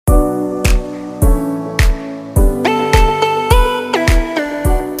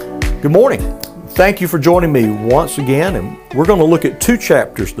Good morning. Thank you for joining me once again, and we're going to look at two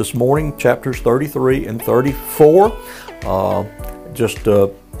chapters this morning, chapters 33 and 34. Just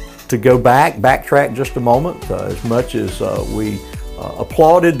to backtrack just a moment, as much as we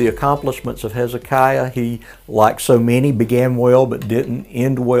applauded the accomplishments of Hezekiah, he, like so many, began well but didn't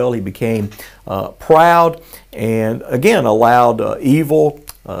end well. He became proud and again allowed evil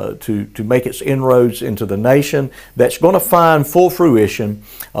to make its inroads into the nation. That's going to find full fruition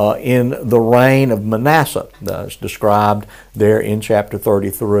in the reign of Manasseh, that's described there in chapter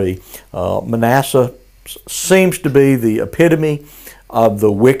 33. Manasseh seems to be the epitome of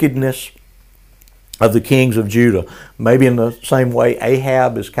the wickedness of the kings of Judah. Maybe in the same way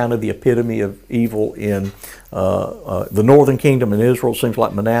Ahab is kind of the epitome of evil in the northern kingdom in Israel. It seems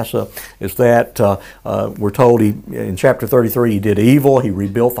like Manasseh is that. We're told in chapter 33 he did evil. He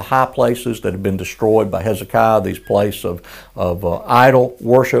rebuilt the high places that had been destroyed by Hezekiah, these places of idol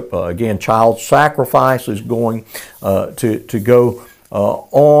worship. Again, child sacrifice is going to go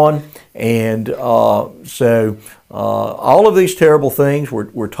on. And so all of these terrible things,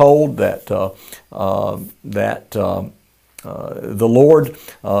 we're told that the Lord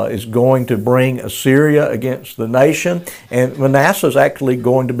is going to bring Assyria against the nation, and Manasseh is actually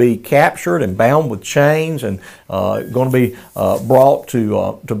going to be captured and bound with chains and going to be brought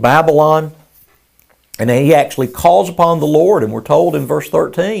to Babylon. And then he actually calls upon the Lord, and we're told in verse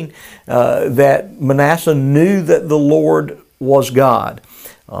 13 that Manasseh knew that the Lord was God.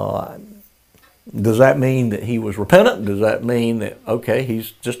 Does that mean that he was repentant? Does that mean that, okay,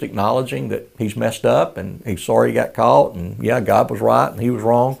 he's just acknowledging that he's messed up and he's sorry he got caught and yeah, God was right and he was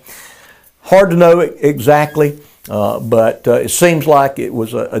wrong? Hard to know exactly, but it seems like it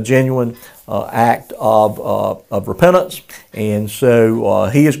was a genuine act of repentance. And so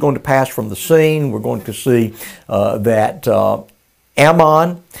he is going to pass from the scene. We're going to see that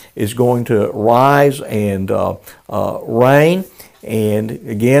Ammon is going to rise and reign. And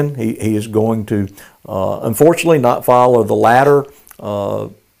again, he is going to, unfortunately, not follow the latter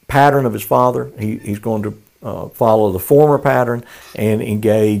pattern of his father. He's going to follow the former pattern and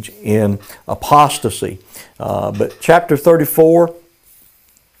engage in apostasy. But chapter 34,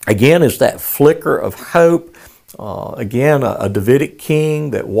 again, is that flicker of hope. Again, a Davidic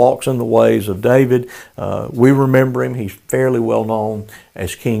king that walks in the ways of David. We remember him. He's fairly well known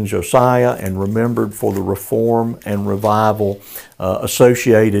as King Josiah and remembered for the reform and revival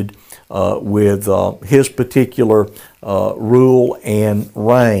associated with his particular rule and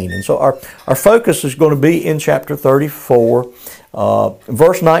reign. And so our focus is going to be in chapter 34.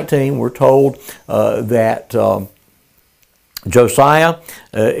 Verse 19, we're told that Josiah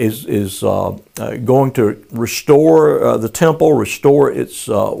is going to restore the temple, restore its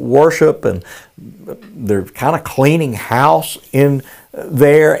worship, and they're kind of cleaning house in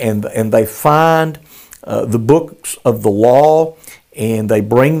there, and they find the books of the law, and they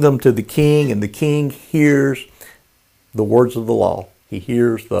bring them to the king, and the king hears the words of the law. He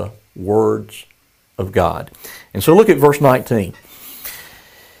hears the words of God. And so look at verse 19.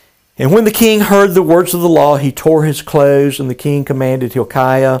 And when the king heard the words of the law, he tore his clothes, and the king commanded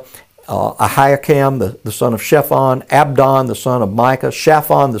Hilkiah, Ahikam, the son of Shaphan, Abdon, the son of Micah,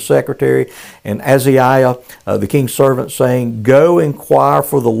 Shaphan, the secretary, and Azariah, the king's servant, saying, Go inquire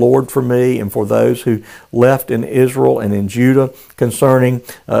for the Lord for me and for those who left in Israel and in Judah concerning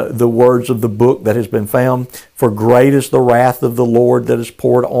the words of the book that has been found. For great is the wrath of the Lord that is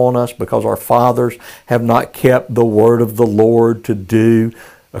poured on us, because our fathers have not kept the word of the Lord to do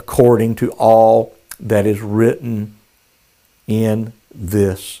according to all that is written in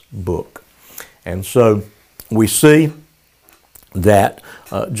this book. And so we see that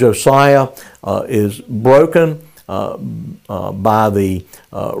Josiah is broken by the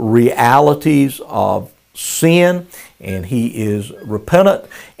realities of sin, and he is repentant.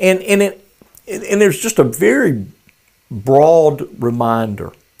 And there's just a very broad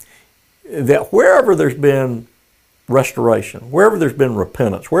reminder that wherever there's been restoration, wherever there's been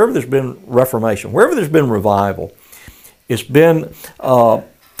repentance, wherever there's been reformation, wherever there's been revival, it's been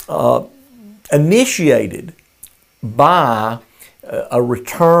initiated by a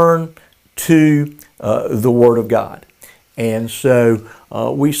return to the Word of God. And so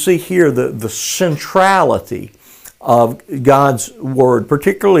we see here the centrality of God's Word,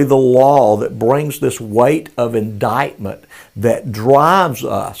 particularly the law that brings this weight of indictment that drives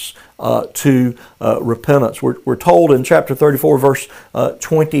us to repentance. We're told in chapter 34, verse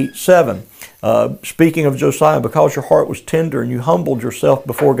 27, speaking of Josiah, because your heart was tender and you humbled yourself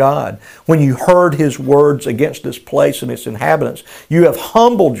before God, when you heard His words against this place and its inhabitants, you have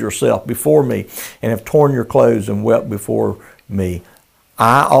humbled yourself before me and have torn your clothes and wept before me.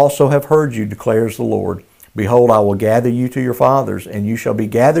 I also have heard you, declares the Lord. Behold, I will gather you to your fathers, and you shall be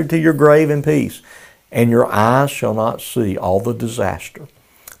gathered to your grave in peace, and your eyes shall not see all the disaster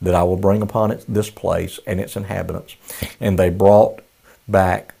that I will bring upon this place and its inhabitants. And they brought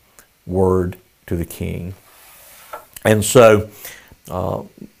back word to the king. And so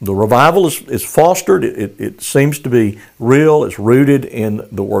the revival is fostered. It seems to be real. It's rooted in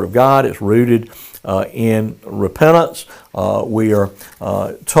the Word of God. It's rooted in repentance. We are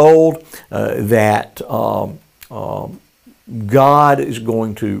told that God is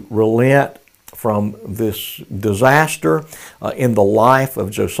going to relent from this disaster in the life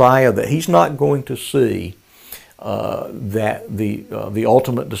of Josiah, that he's not going to see that the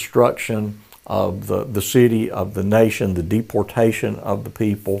ultimate destruction of the city, of the nation, the deportation of the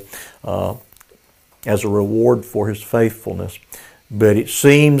people as a reward for his faithfulness. But it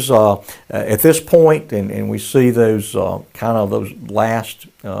seems at this point, and we see those kind of those last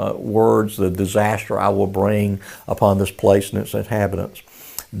words, the disaster I will bring upon this place and its inhabitants,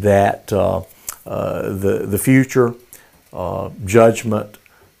 that the future judgment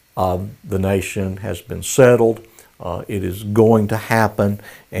of the nation has been settled. It is going to happen,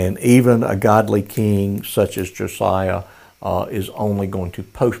 and even a godly king such as Josiah is only going to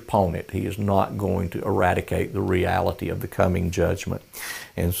postpone it. He is not going to eradicate the reality of the coming judgment.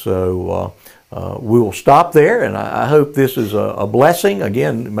 And so we will stop there, and I hope this is a blessing.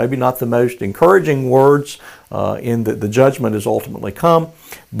 Again, maybe not the most encouraging words in that the judgment has ultimately come,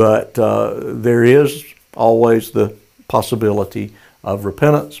 but there is always the possibility of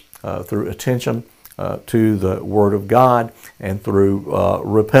repentance through attention to the Word of God and through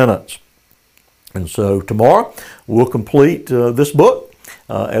repentance. And so tomorrow we'll complete this book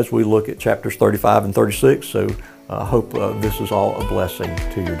as we look at chapters 35 and 36. So I hope this is all a blessing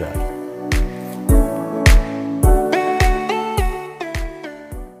to your day.